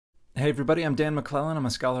Hey everybody, I'm Dan McClellan. I'm a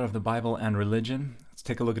scholar of the Bible and religion. Let's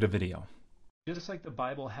take a look at a video. Just like the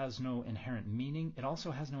Bible has no inherent meaning, it also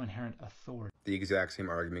has no inherent authority. The exact same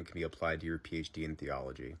argument can be applied to your PhD in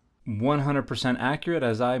theology. 100% accurate,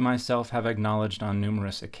 as I myself have acknowledged on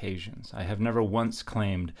numerous occasions. I have never once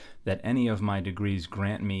claimed that any of my degrees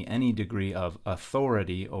grant me any degree of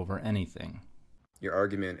authority over anything. Your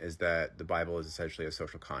argument is that the Bible is essentially a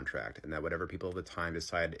social contract, and that whatever people at the time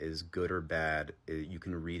decide is good or bad, you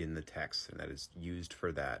can read in the text, and that it's used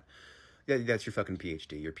for that. Yeah, that's your fucking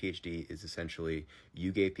PhD. Your PhD is essentially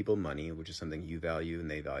you gave people money, which is something you value and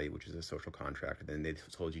they value, which is a social contract. And then they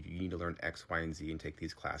told you need to learn X, Y, and Z and take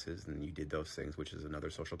these classes. And you did those things, which is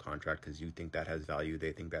another social contract because you think that has value.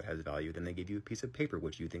 They think that has value. Then they give you a piece of paper,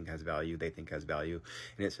 which you think has value. They think has value.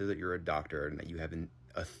 And it says that you're a doctor and that you have an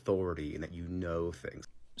authority and that you know things.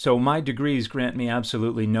 So my degrees grant me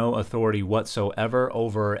absolutely no authority whatsoever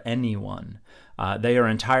over anyone. They are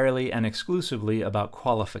entirely and exclusively about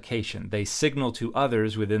qualification. They signal to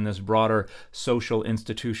others within this broader social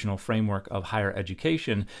institutional framework of higher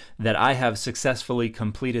education that I have successfully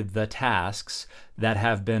completed the tasks that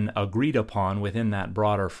have been agreed upon within that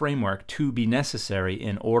broader framework to be necessary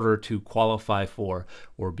in order to qualify for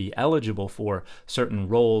or be eligible for certain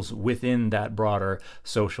roles within that broader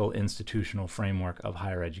social institutional framework of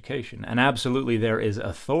higher education. And absolutely there is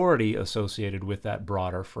authority associated with that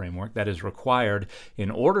broader framework that is required in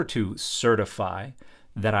order to certify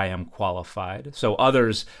that I am qualified. So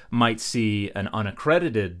others might see an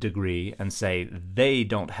unaccredited degree and say they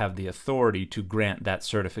don't have the authority to grant that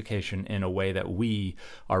certification in a way that we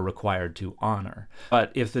are required to honor.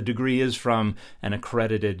 But if the degree is from an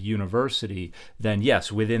accredited university, then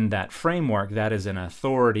yes, within that framework, that is an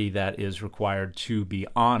authority that is required to be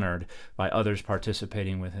honored by others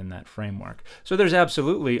participating within that framework. So there's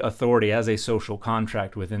absolutely authority as a social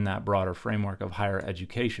contract within that broader framework of higher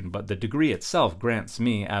education, but the degree itself grants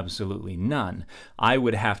me absolutely none. I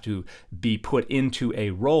would have to be put into a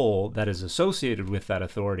role that is associated with that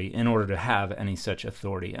authority in order to have any such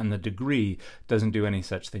authority, and the degree doesn't do any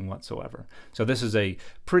such thing whatsoever. So this is a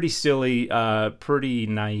pretty silly, pretty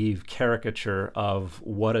naive caricature of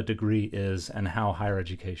what a degree is and how higher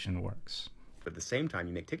education works. But at the same time,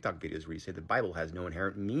 you make TikTok videos where you say the Bible has no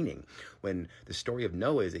inherent meaning, when the story of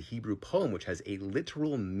Noah is a Hebrew poem which has a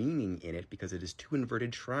literal meaning in it because it is two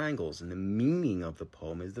inverted triangles, and the meaning of the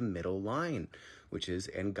poem is the middle line, which is,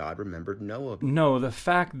 and God remembered Noah. No, the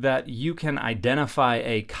fact that you can identify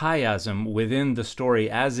a chiasm within the story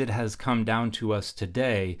as it has come down to us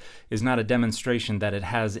today is not a demonstration that it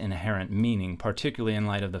has inherent meaning, particularly in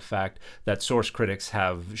light of the fact that source critics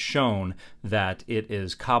have shown that it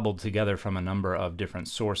is cobbled together from a number of different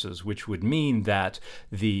sources, which would mean that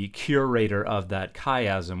the curator of that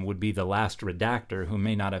chiasm would be the last redactor who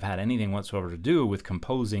may not have had anything whatsoever to do with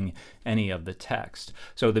composing any of the text.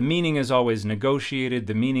 So the meaning is always negotiated.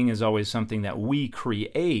 The meaning is always something that we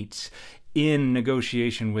create in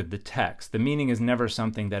negotiation with the text. The meaning is never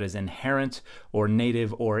something that is inherent or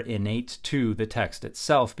native or innate to the text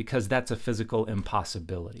itself, because that's a physical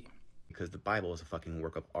impossibility. Because the Bible is a fucking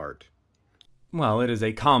work of art. Well, it is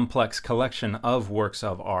a complex collection of works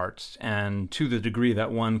of art, and to the degree that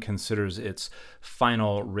one considers its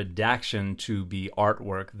final redaction to be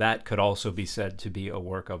artwork, that could also be said to be a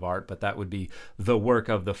work of art, but that would be the work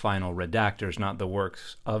of the final redactors, not the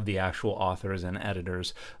works of the actual authors and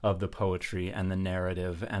editors of the poetry and the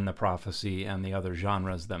narrative and the prophecy and the other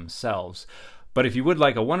genres themselves. But if you would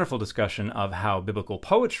like a wonderful discussion of how biblical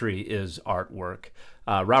poetry is artwork,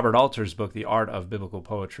 Robert Alter's book, The Art of Biblical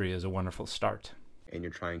Poetry, is a wonderful start. And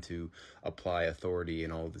you're trying to apply authority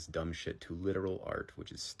and all this dumb shit to literal art,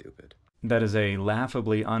 which is stupid. That is a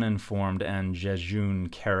laughably uninformed and jejune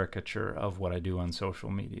caricature of what I do on social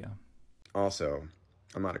media. Also,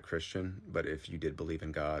 I'm not a Christian, but if you did believe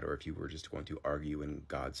in God, or if you were just going to argue in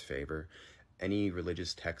God's favor, any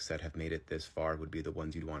religious texts that have made it this far would be the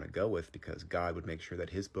ones you'd want to go with, because God would make sure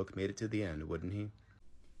that his book made it to the end, wouldn't he?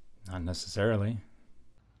 Not necessarily.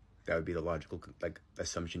 That would be the logical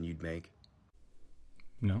assumption you'd make.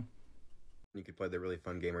 No. You could play the really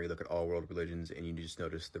fun game where you look at all world religions and you just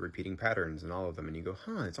notice the repeating patterns in all of them, and you go,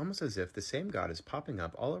 huh, it's almost as if the same God is popping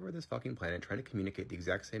up all over this fucking planet trying to communicate the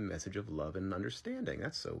exact same message of love and understanding.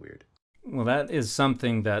 That's so weird. Well, that is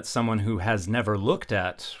something that someone who has never looked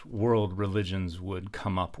at world religions would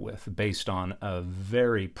come up with based on a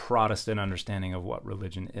very Protestant understanding of what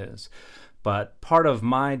religion is. But part of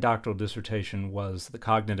my doctoral dissertation was the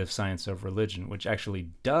cognitive science of religion, which actually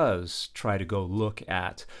does try to go look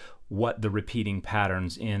at what the repeating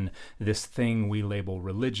patterns in this thing we label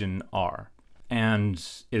religion are. And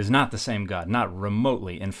it is not the same God, not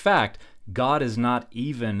remotely. In fact, God is not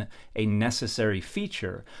even a necessary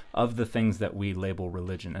feature of the things that we label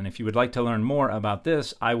religion. And if you would like to learn more about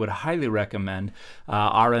this, I would highly recommend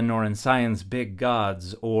Ara Norensayan's Big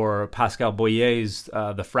Gods, or Pascal Boyer's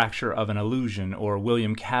The Fracture of an Illusion, or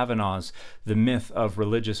William Kavanaugh's The Myth of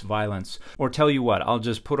Religious Violence. Or tell you what, I'll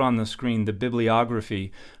just put on the screen the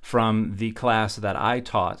bibliography from the class that I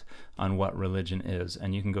taught on what religion is,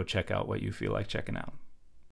 and you can go check out what you feel like checking out.